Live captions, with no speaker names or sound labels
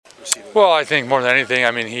receiving? Well, I think more than anything,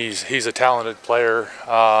 I mean, he's a talented player,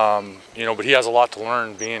 you know, but he has a lot to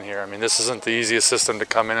learn being here. I mean, this isn't the easiest system to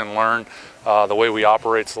come in and learn. The way we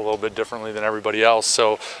operate is a little bit differently than everybody else,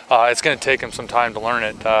 so it's going to take him some time to learn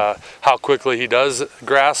it. How quickly he does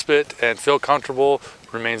grasp it and feel comfortable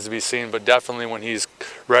remains to be seen, but definitely when he's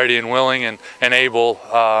ready and willing and able,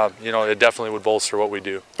 you know, it definitely would bolster what we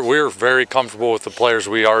do. We're very comfortable with the players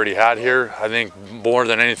we already had here. I think more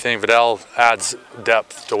than anything, Vidal adds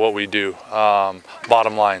depth to what we do,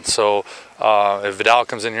 bottom line. So if Vidal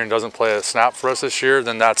comes in here and doesn't play a snap for us this year,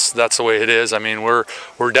 then that's the way it is. I mean, we're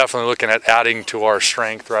definitely looking at adding to our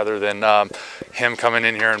strength rather than him coming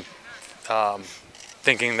in here and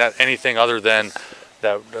thinking that anything other than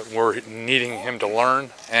that we're needing him to learn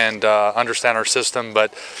and understand our system.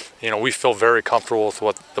 But, you know, we feel very comfortable with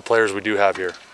what the players we do have here.